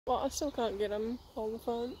Well, I still can't get him on the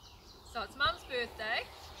phone. So it's Mum's birthday,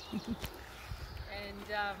 and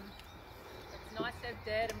it's nice to have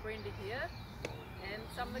Dad and Brenda here, and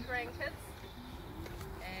some of the grandkids.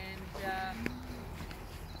 And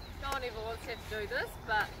no one ever wants to have to do this,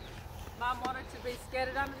 but Mum wanted to be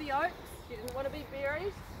scattered under the oaks. She didn't want to be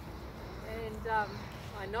buried, and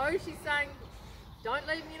I know she's saying, "Don't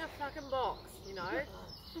leave me in a fucking box," you know.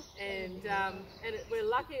 And we're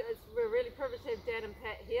lucky, we're really privileged to have Dan and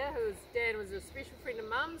Pat here, Dan was a special friend of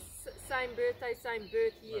Mum's, same birthday, same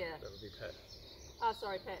birth year. No, that would be Pat. Oh,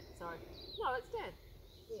 sorry, Pat, sorry. No, it's Dan.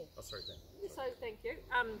 Yeah. Oh, sorry, Dan. So, thank you.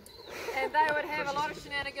 And they would have a lot of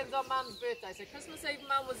shenanigans on Mum's birthday. So Christmas Eve,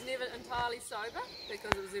 Mum was never entirely sober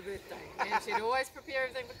because it was her birthday. And she'd always prepare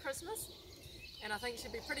everything for Christmas. And I think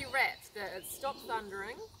she'd be pretty rapt that it stopped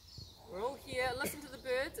thundering. We're all here, listen to the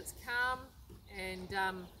birds, it's calm. And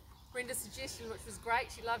Brenda's suggestion, which was great,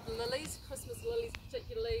 she loved the lilies, Christmas lilies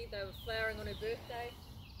particularly. They were flowering on her birthday,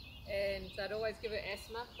 and they'd always give her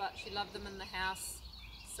asthma, but she loved them in the house.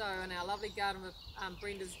 So in our lovely garden,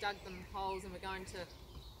 Brenda's dug them holes, and we're going to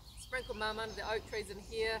sprinkle Mum under the oak trees in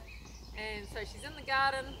here. And so she's in the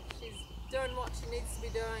garden, she's doing what she needs to be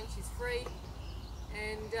doing, she's free.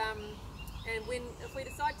 And if we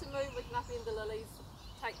decide to move, we can up end the lilies,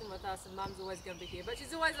 take them with us, and Mum's always going to be here, but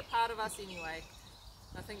she's always a part of us anyway.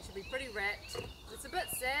 I think she'll be pretty rapt. It's a bit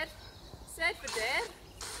sad for Dad,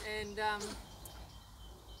 and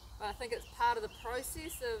but I think it's part of the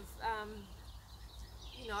process of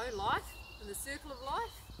you know, life and the circle of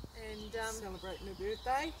life, and celebrating her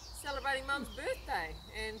birthday, celebrating Mum's birthday,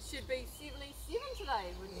 and she'd be 77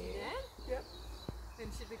 today, wouldn't you, Dan? Yep. And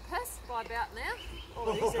she'd be pissed by about now.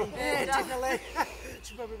 Yeah, definitely.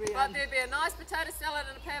 She'd probably be, but there'd be a nice potato salad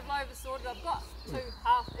and a pavlova sorted. I've got 2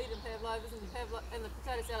 half-eaten pavlovas, and the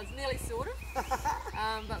potato salad's nearly sorted.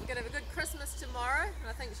 But we're going to have a good Christmas tomorrow, and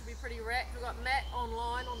I think it should be pretty rapt. We've got Matt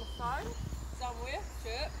online on the phone somewhere,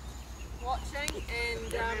 watching,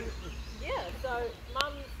 and yeah, so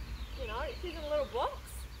Mum's, you know, she's in a little box.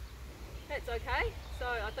 That's okay. So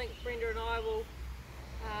I think Brenda and I will,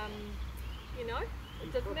 you know,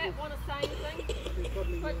 does Matt want to say anything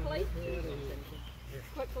quickly?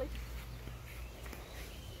 Quickly.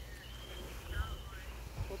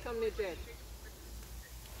 We'll come near Dad. And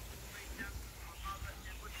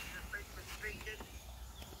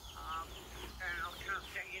I can't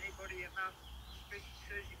thank anybody enough, especially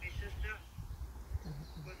Susie, my sister,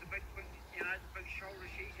 with the big, you know, the big shoulder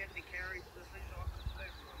she's had to carry for the things I can do.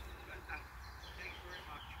 But thanks very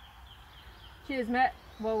much. Cheers, Matt.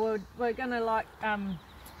 Well, we're going to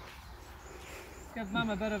give Mum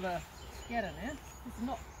a bit of a scatter now.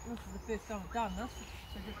 This is the first time I've done this.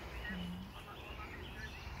 So just,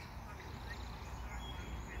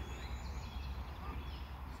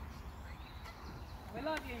 we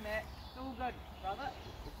love you, Matt. It's all good, brother.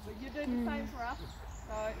 But you do the same for us.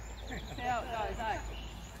 So see how it goes, eh?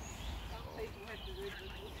 Some people have to do this.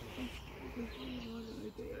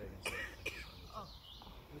 Oh.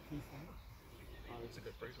 Oh, it's a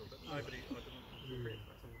bit brutal, but nobody, I didn't read it.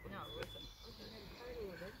 No, it wasn't.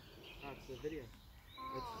 Oh, it's the video.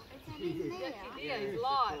 Yeah, he's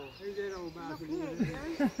live. who's that old bastard?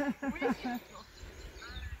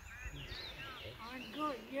 I'm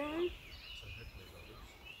good, you.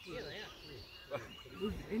 Yeah, they are.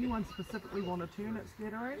 Does anyone specifically want to turn it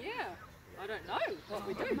scattering? Yeah, I don't know what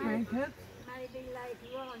we do. Grandkids? Maybe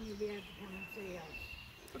later on you'll be able to come and see us.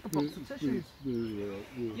 Look at box of tissues.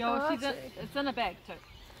 Yeah, well, it's in a bag too.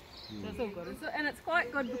 So it's all good. And it's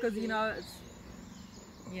quite good because, you know, it's,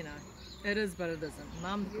 you know, it is but it isn't.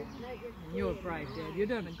 Mum's gone. And you're brave, Dad. You're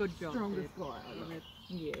doing a good job. Strongest Dad. guy, isn't it?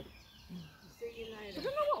 Yeah. See you later. I don't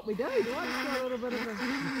know what we do. Do I just go a little bit of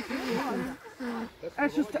a...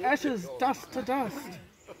 Ashes to ashes, dust to dust.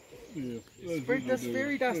 Yeah. Spread this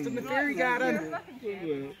fairy dust in the fairy garden.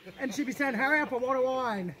 And she'd be saying, hurry up, I want a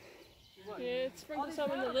wine. Yeah, sprinkle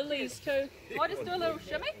some in the lilies too. I just do a little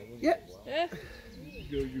shimmy. Yep. Yeah.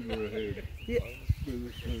 Go give her a hand. Yep. Do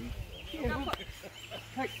the same.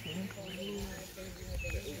 Take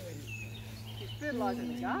She's fertilising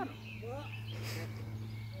the garden.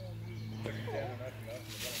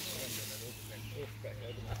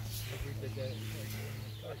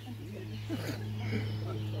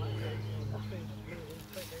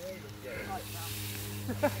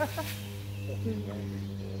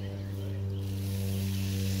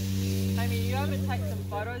 Amy, you able to take some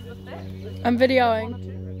photos with that? I'm videoing.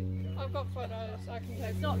 I've got photos I can take.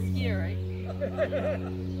 It's not scary. I don't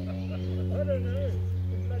know.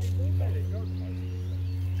 Bloody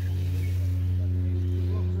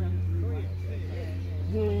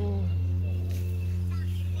Whoa.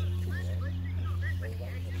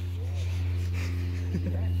 Oh,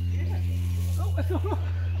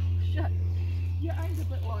 shit. You aimed a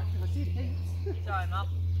bit like I said heaps. Sorry, Mum.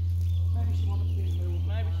 Maybe she wanted to be a little.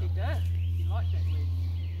 Maybe she did. She liked that red.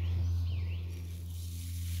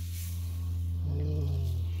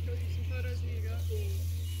 Show you some photos. Here you go.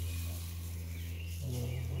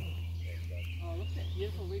 Oh, look at that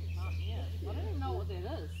beautiful red plant here. I don't even know what that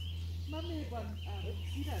is. Mum had one,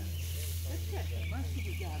 Sweden. That's that most of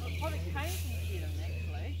the garden. It probably came from Sweden,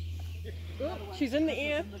 actually. Oh, she's in the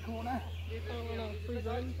air. In the corner. Oh no, free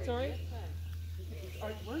zone. Sorry.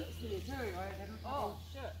 Oak roots there too. I had Oh,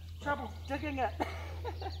 shit. trouble digging it.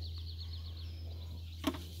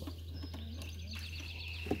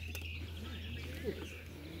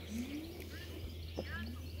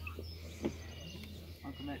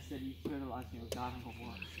 Uncle Matt said he fertilised your garden for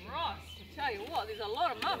what? Right, I tell you what, there's a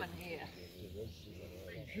lot of mum in here.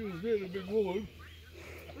 She was very big woman.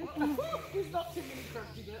 There's not too many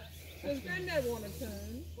crusty bits. Does Granddad want a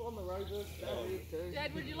turn? On the roses, down here too.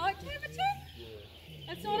 Dad, would you like to have a turn?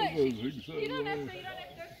 It's not I actually. don't think so. You don't have to, no. you don't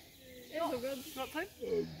have to. It's all good. Not to? I'm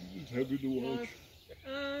just happy to watch. I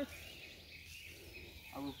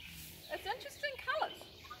will. It's interesting colours.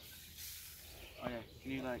 Oh yeah,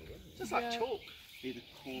 can you like Just like chalk. be the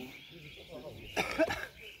cool?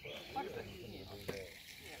 Quite a bit.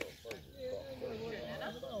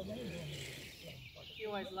 She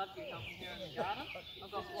always loved you helping her in the garden.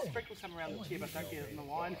 I've got to sprinkle some around the chair, but don't get it in the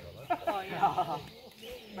wine. Oh yeah.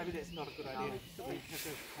 Maybe that's not a good idea. We have to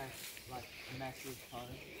taste like massive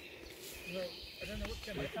pone.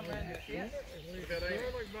 Come around the chair.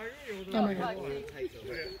 Oh my god.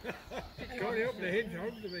 Can't help the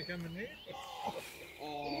hedgehogs to be coming there.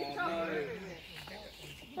 Oh no.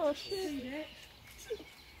 Oh shit.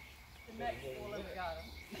 The Max all in the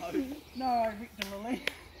garden. No, I wrecked the lily.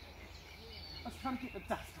 I was trying to get the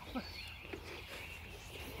dust off it.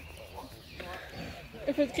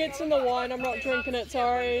 If it gets in the wine, I'm not drinking it,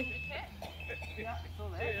 sorry. Yeah, it's all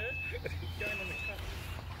there.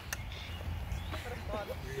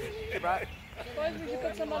 Hey, bro. I suppose we should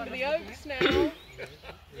put some under the oaks now.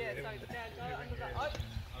 Yeah, so Dad, go under the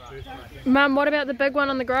oak. Mum, what about the big one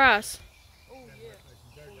on the grass? Oh yeah.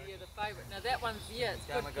 Oh yeah, the favourite. Now that one's, yeah, it's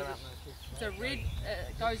good Go because up it's a red,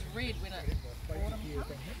 it goes red when it autumn comes.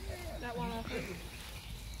 That one, I think.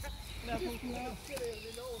 That one's not.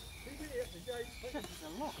 There's a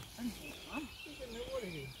lot of things in this one.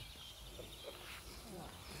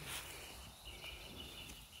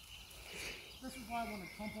 This is why I want to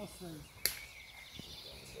compost these.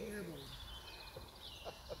 Terrible.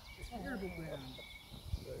 Terrible ground.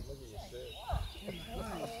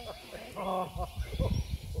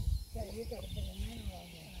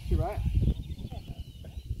 You right?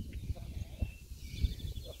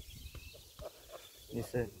 Yes,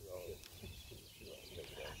 sir.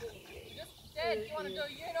 Dad, do you want to do a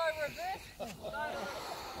Uno reverse? No,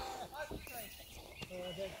 oak tree.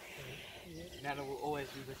 Nana will always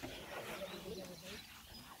be with you.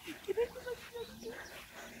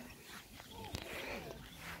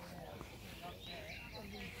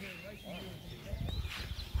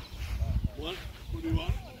 What? What do you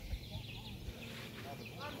want?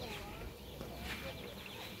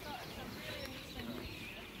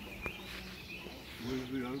 Where's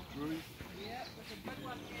the oak tree? Yeah, there's a big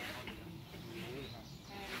one here.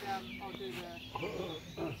 And I'll do the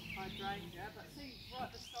hydrangea. But see,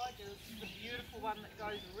 right beside you, this is the beautiful one that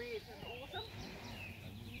goes red in autumn.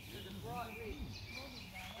 There's a bright red.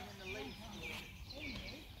 And then the leaves.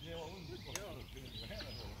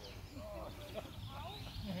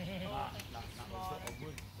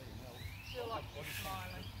 Feel like she's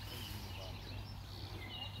smiling.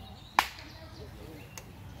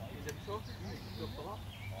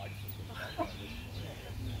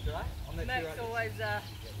 Max always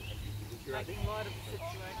making light of the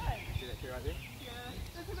situation. See that chair right there?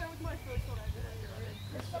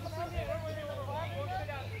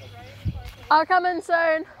 I'll come in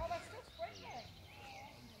soon.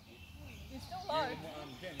 You're still low.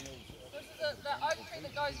 This is the oak tree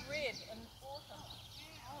that goes red in autumn.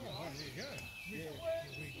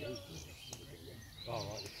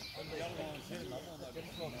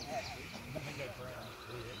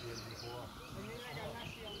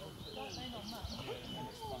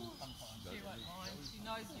 She won't mind. She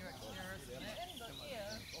knows you're a tourist. But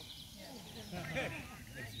yeah.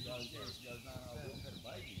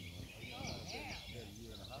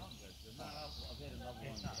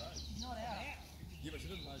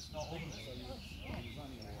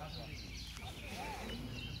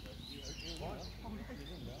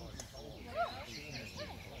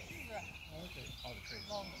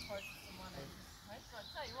 Long approach to someone and I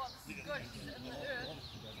tell you what, this is good. She's in the earth.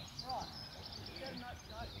 Right.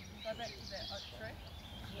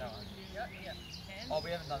 Oh, we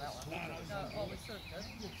haven't done that one. No, oh, we should have.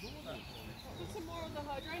 Put some more of the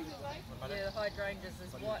hydrangeas, eh? Yeah, the hydrangeas,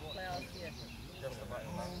 there's white flowers here. Just the white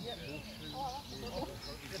one. Yep. Oh, that's beautiful.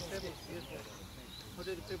 The purple's beautiful. I'll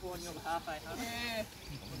do the purple on your behalf, eh, huh? Yeah.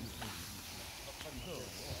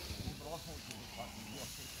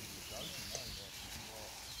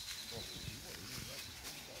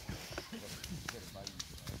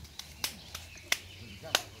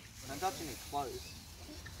 I'm touching it close.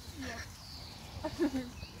 Yeah. To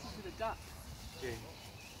the duck. Yeah.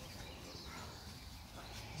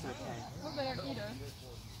 It's okay. What about our keto?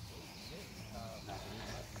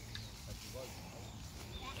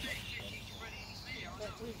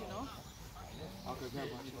 That's leaking off. I'll go grab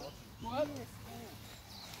one. What?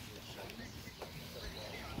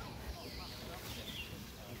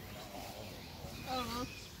 Oh,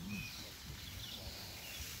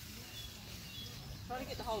 Trying to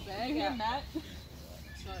get the whole you bag hear out. Matt?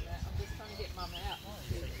 Sorry, Matt, I'm just trying to get Mum out.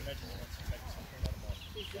 She's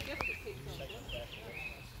the gift that keeps on giving.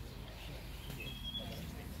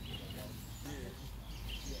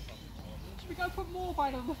 Should we go put more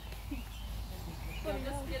by them? So I'm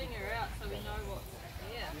just getting her out so we know what's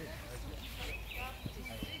here.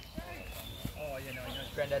 Oh, yeah, no, he knows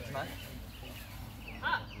Granddad's mate.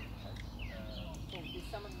 Ah! Oh,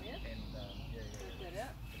 there's someone there. Check that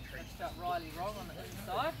out. They spelled Riley wrong on the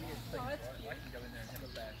inside. Oh, that's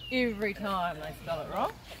cute. Every time they spell it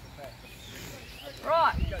wrong.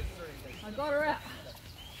 Right, I got her out.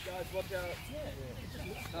 Guys, watch out.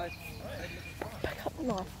 Guys. Pick up the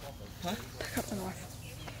knife. Huh? Pick up the knife.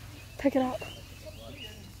 Pick it up.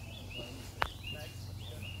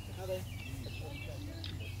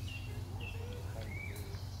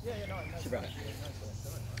 She brought it.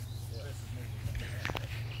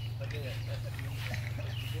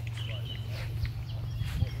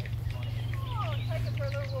 Oh, take it for a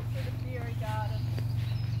little walk through the fairy garden.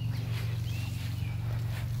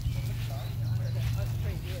 Oak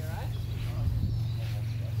tree there, right?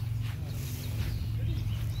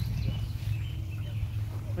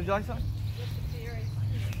 Would you like some? Just the fairy.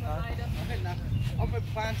 Later. I've had nothing. I've been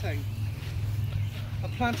planting. I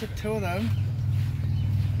planted 2 of them.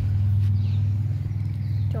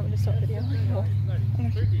 Do you want me to stop video? Or-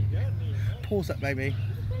 Pause it, baby.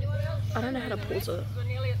 I don't know how to pause it. We're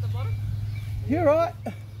nearly at the bottom. You're right.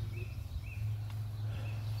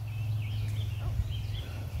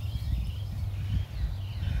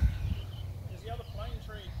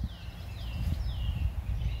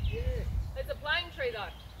 It's a plane tree though.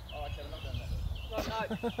 Oh, okay, we're not done that.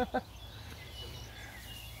 Well, no.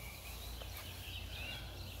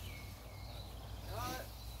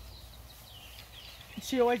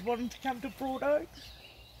 She always wanted to come to Broad Oaks.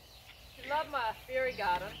 You love my fairy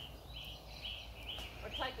garden. I'll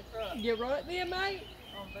take you through it You're right there, mate.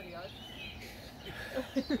 on video.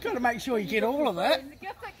 Got to make sure you get all of it. It's the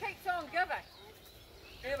gift that keeps on giving.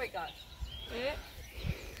 There we go. Yeah.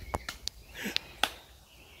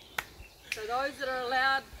 So those that are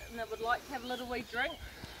allowed and that would like to have a little wee drink,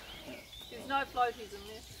 there's no floaties in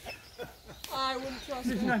there. I wouldn't trust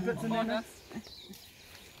There's it. no bits in On there. us.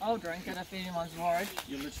 I'll drink it if anyone's worried.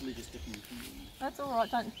 You're literally just dipping your finger in. That's alright,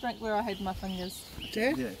 don't drink where I had my fingers.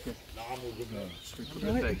 Dad? Yeah, okay. Put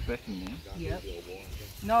that back in there. Yep.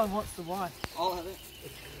 No one wants the wine. I'll have it.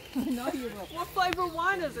 No, you will. What flavour of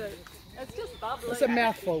wine is it? It's just bubbly. It's a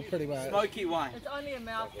mouthful, pretty much. Smoky wine. It's only a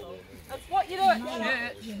mouthful. That's what you do at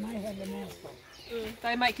church. You may have a mouthful.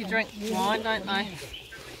 They make you drink wine, don't they?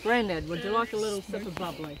 Granddad, would you like a little sip of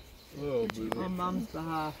bubbly? Oh, baby. On Mum's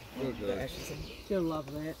behalf. Okay. She'll love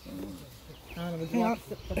that.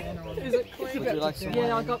 Is it clean? Would you like some Yeah,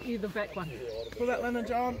 I wine? got you the back one. Pull that lemon,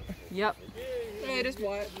 John. Yep. Yeah, just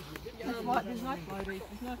white. There's no floaties. There's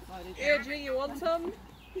no floaties. Yeah, G, you want some?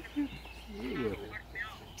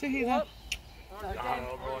 To hear that. So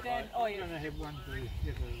Dad, oh yeah. I have one for you.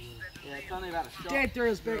 Yeah, it's only about a shot. Dad threw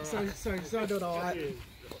his back, so did I.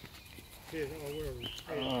 Yeah,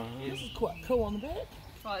 oh, where This is quite cool on the back.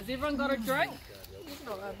 Right, has everyone got a drink? It's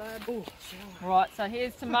not that bad. Oh, Right, so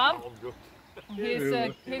here's to Mum. Here's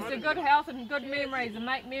to good health and good memories, and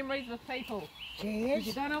make memories with people. Cheers.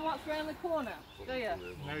 You don't know what's around the corner, do you?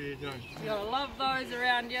 No, you don't. You gotta love those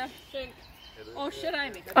around you. Oh shit,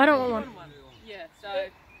 Amy. I don't want one. Yeah, so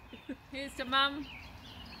here's to Mum.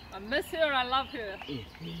 I miss her and I love her.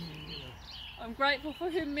 I'm grateful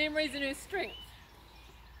for her memories and her strength.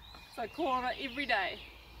 So call on her every day.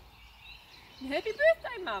 And happy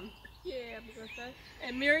birthday, Mum. Yeah, happy birthday.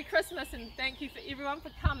 And Merry Christmas, and thank you for everyone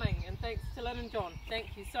for coming, and thanks to Lynn and John.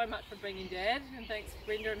 Thank you so much for bringing Dad, and thanks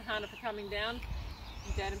Brenda and Hannah for coming down.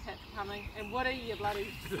 Dad and Pat for coming. And Woody, you bloody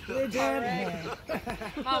Legend.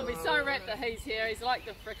 Mum, we're so wrapped that he's here. He's like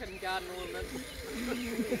the frickin' garden ornament.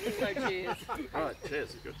 So cheers. Alright,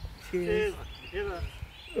 cheers. Good. Cheers. Heather.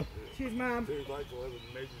 Cheers, Mum. Too late to have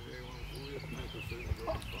imagined anyone for you.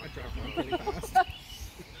 I drive mine pretty fast.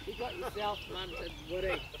 You got yourself munted,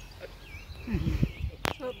 Woody.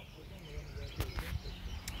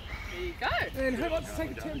 There you go. And who wants to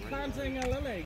take a turn planting a lily?